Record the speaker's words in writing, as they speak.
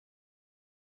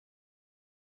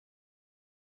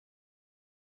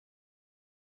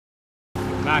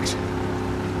Max.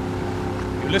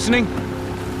 You listening?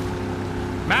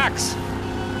 Max!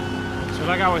 So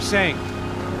like I was saying,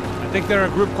 I think they're a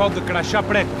group called the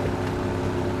Crashapret.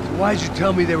 So why'd you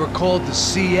tell me they were called the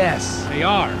CS? They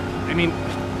are. I mean,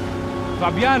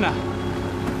 Fabiana,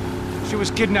 she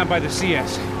was kidnapped by the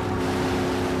CS.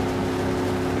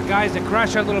 The guys that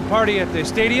crashed that little party at the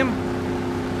stadium,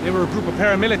 they were a group of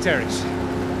paramilitaries.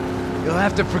 You'll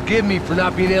have to forgive me for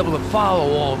not being able to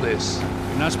follow all this.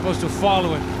 You're not supposed to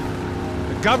follow it.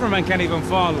 The government can't even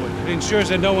follow it. It ensures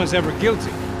that no one's ever guilty.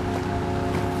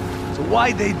 So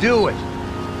why'd they do it?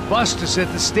 Bust us at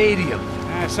the stadium.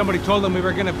 Somebody told them we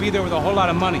were gonna be there with a whole lot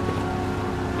of money.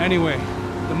 Anyway,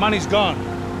 the money's gone.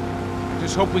 I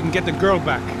just hope we can get the girl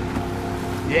back.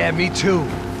 Yeah, me too.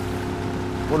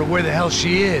 Wonder where the hell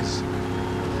she is.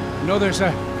 You know, there's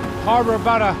a harbor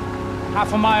about a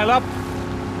half a mile up.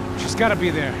 She's gotta be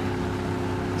there.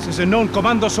 This is a known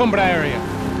Comando Sombra area.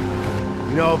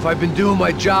 You know, if I'd been doing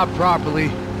my job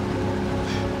properly,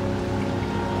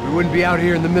 we wouldn't be out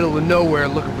here in the middle of nowhere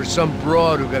looking for some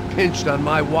broad who got pinched on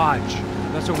my watch.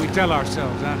 That's what we tell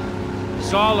ourselves, huh?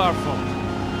 It's all our fault.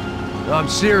 No, I'm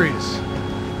serious.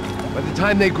 By the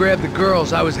time they grabbed the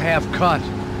girls, I was half cut.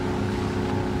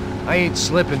 I ain't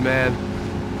slipping, man.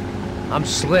 I'm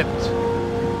slipped.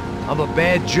 I'm a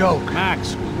bad joke.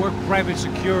 Max, we work private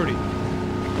security.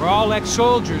 We're all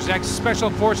ex-soldiers, ex-special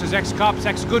forces, ex-cops,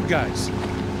 ex-good guys.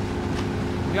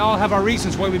 We all have our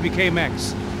reasons why we became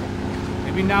ex.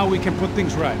 Maybe now we can put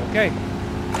things right, okay?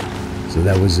 So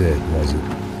that was it, was it?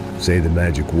 Say the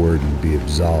magic word and be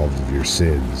absolved of your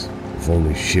sins. If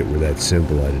only shit were that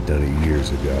simple, I'd have done it years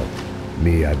ago.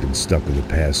 Me, I've been stuck in the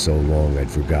past so long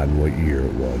I'd forgotten what year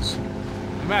it was.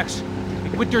 Hey Max,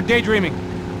 quit your daydreaming.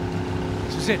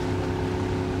 This is it.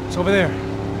 It's over there.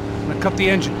 I'm gonna cut the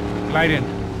engine. Glide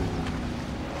in.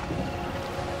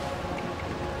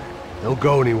 Don't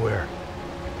go anywhere.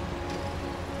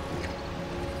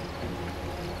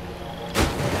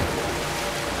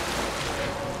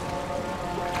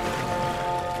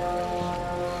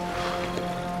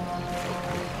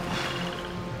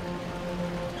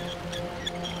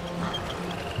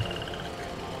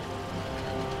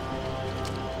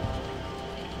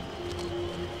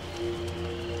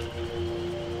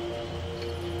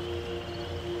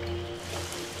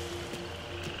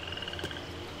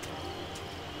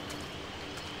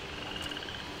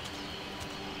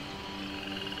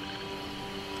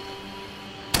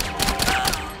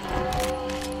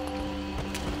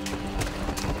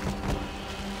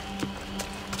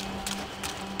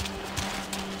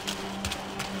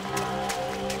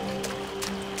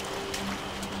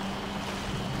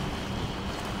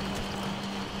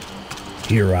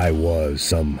 Here I was,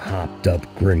 some hopped-up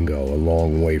gringo a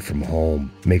long way from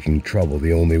home, making trouble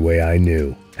the only way I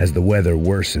knew. As the weather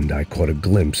worsened, I caught a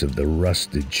glimpse of the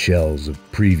rusted shells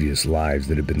of previous lives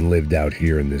that had been lived out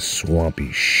here in this swampy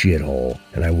shithole,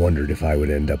 and I wondered if I would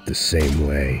end up the same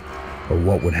way, or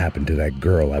what would happen to that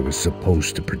girl I was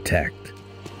supposed to protect.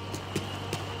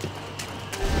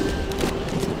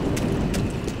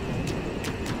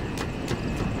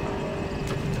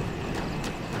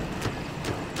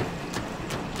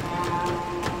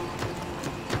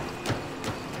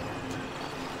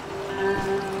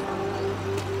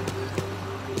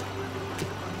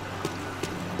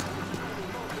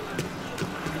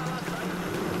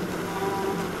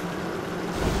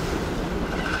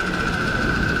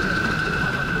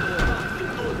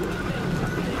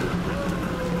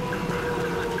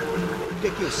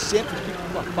 Que eu sempre fico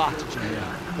com a parte de merda,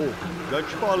 porra. Já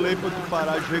te falei pra tu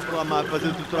parar de reclamar e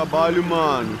fazer teu trabalho,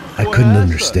 mano. I couldn't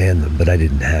understand them, but I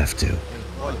didn't have to.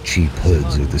 Cheap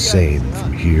hoods are the same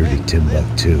from here to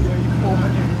Timbuktu.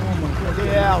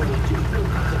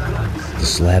 The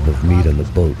slab of meat on the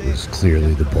boat was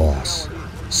clearly the boss.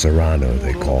 Serrano,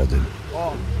 they called him.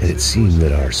 And it seemed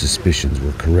that our suspicions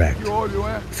were correct.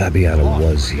 Fabiana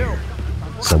was here,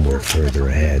 somewhere further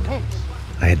ahead.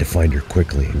 I had to find her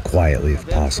quickly and quietly if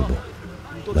possible.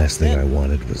 Last thing I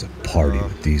wanted was a party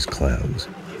with these clowns.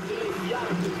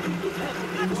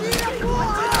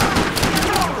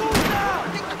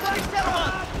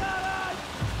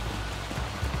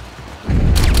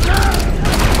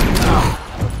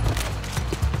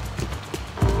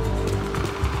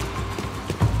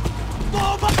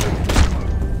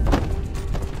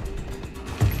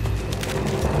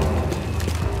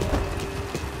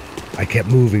 I kept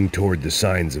moving toward the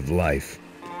signs of life,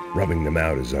 rubbing them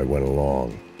out as I went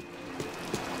along.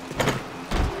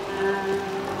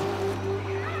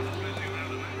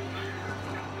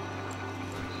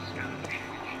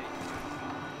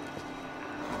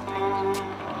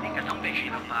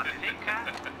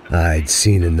 I'd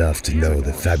seen enough to know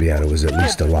that Fabiana was at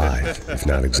least alive, if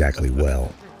not exactly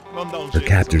well. Her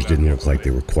captors didn't look like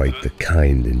they were quite the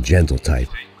kind and gentle type.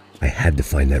 I had to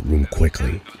find that room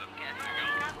quickly.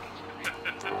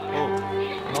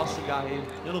 Nossa, cigarro aí.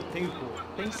 Eu não tenho, pô.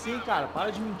 Tem sim, cara.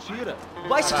 Para de mentira.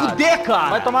 Vai se fuder, cara.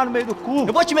 Vai tomar no meio do cu.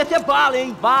 Eu vou te meter bala,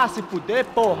 hein. Vá se fuder,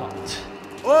 porra.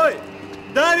 Oi,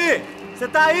 Dani, você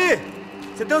tá aí?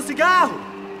 Você tem um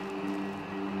cigarro?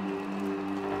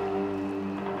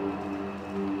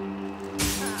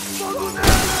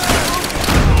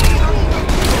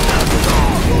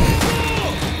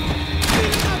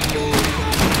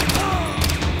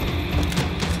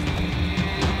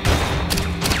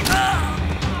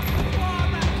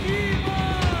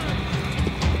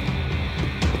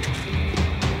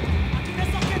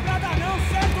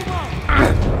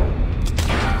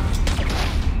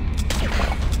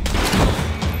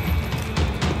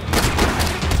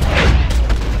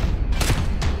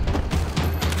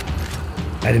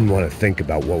 I didn't want to think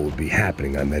about what would be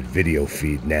happening on that video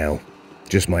feed now.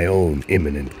 Just my own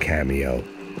imminent cameo.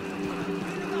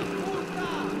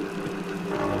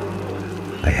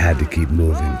 I had to keep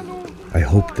moving. I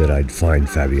hoped that I'd find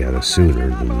Fabiana sooner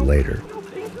than later,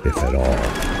 if at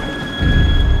all.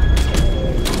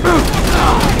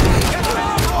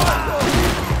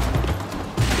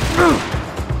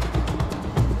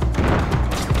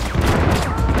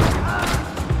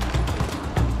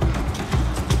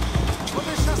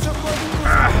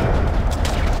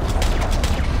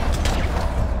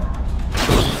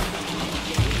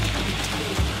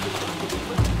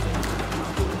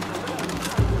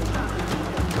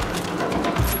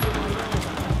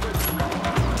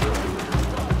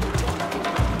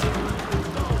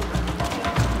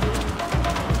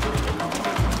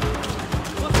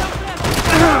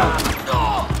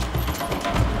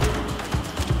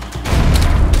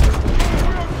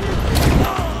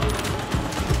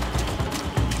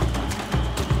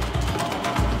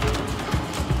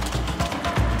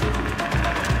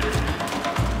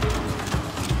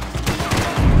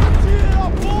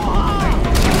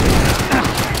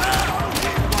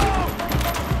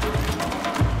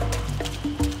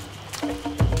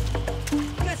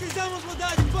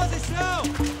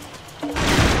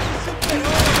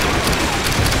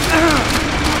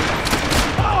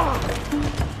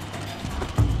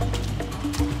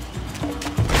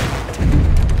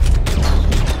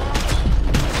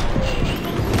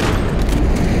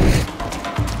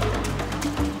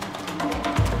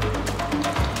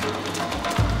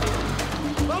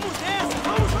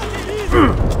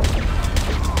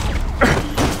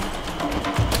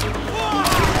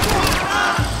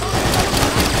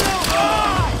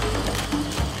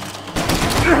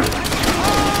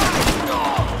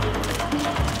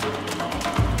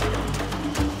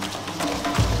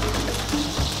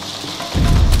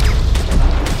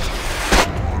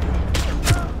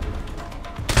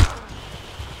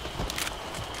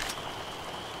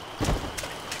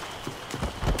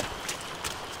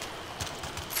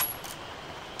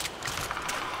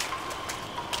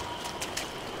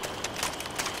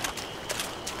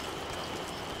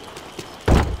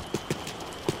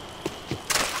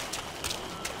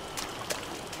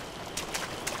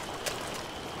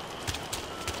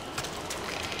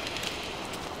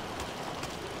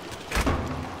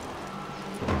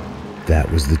 That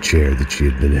was the chair that she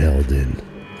had been held in.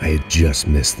 I had just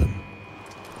missed them.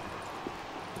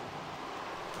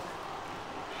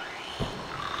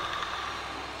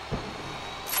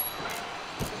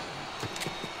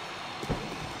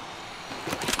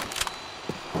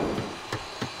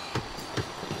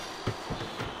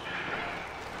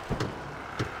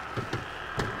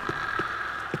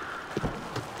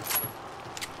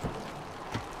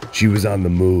 She was on the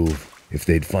move. If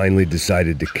they'd finally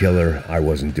decided to kill her, I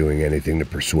wasn't doing anything to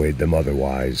persuade them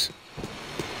otherwise.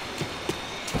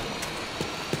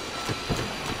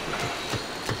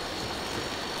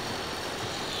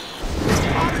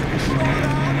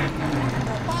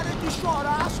 Para de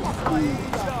chorar, sua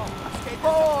puta!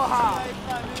 Porra!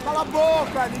 Cala a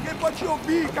boca, ninguém pode te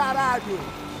ouvir, caralho!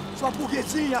 Sua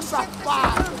burguesinha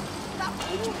safada!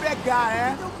 Vou te pegar,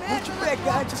 é? Vou te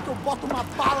pegar antes que eu boto uma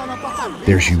bala na tua cabeça!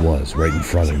 There she was, right in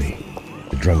front of me.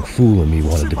 The drunk fool in me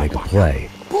wanted to make a play.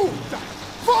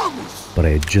 But I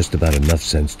had just about enough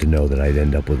sense to know that I'd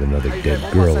end up with another dead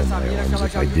girl in my arms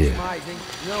if I did.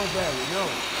 Não, velho, não.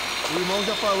 O irmão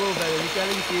já falou, velho, ele quer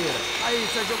ela inteira. Aí,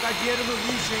 você vai jogar dinheiro no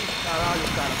lixo, hein? Caralho,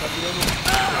 cara, tá virando...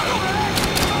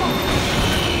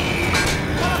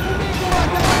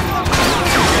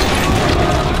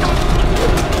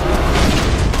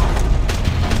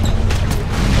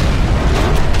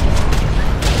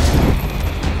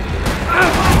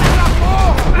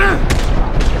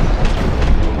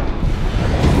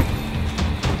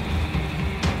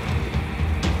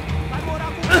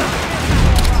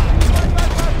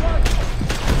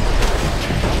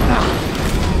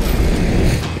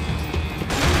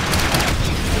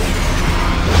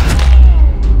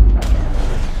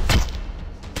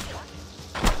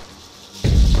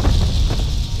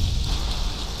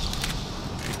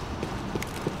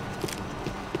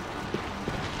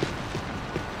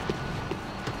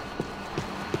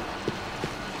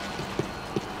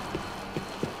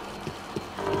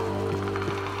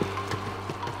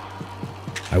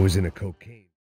 I was in a cocaine